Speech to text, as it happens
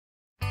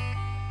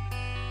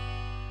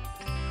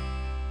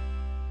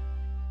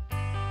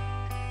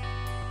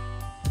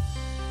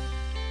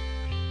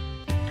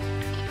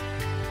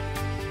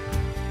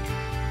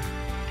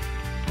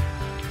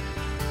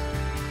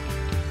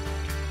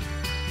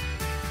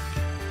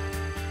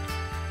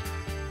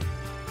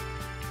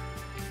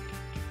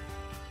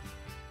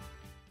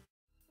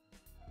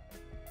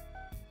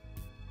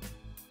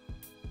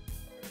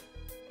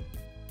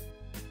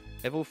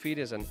EVOFEED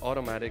is an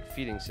automatic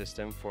feeding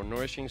system for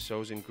nourishing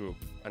sows in group,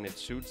 and it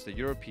suits the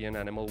European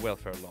Animal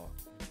Welfare Law.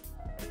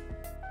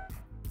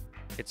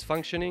 Its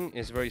functioning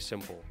is very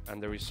simple,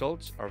 and the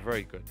results are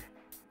very good.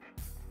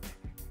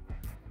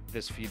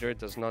 This feeder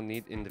does not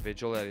need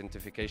individual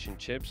identification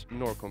chips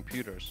nor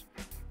computers.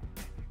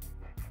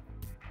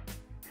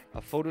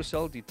 A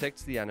photocell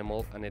detects the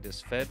animal and it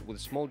is fed with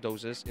small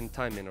doses in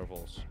time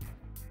intervals.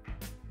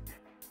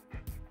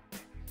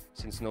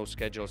 Since no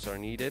schedules are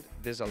needed,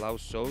 this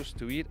allows sows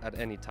to eat at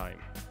any time.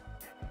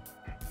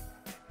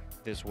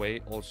 This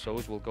way, all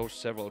sows will go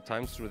several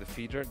times through the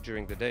feeder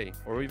during the day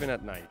or even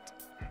at night.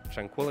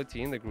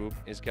 Tranquility in the group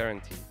is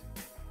guaranteed.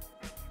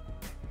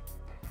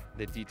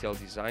 The detailed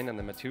design and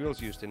the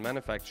materials used in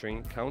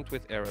manufacturing count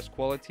with ERRA's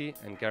quality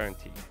and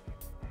guarantee.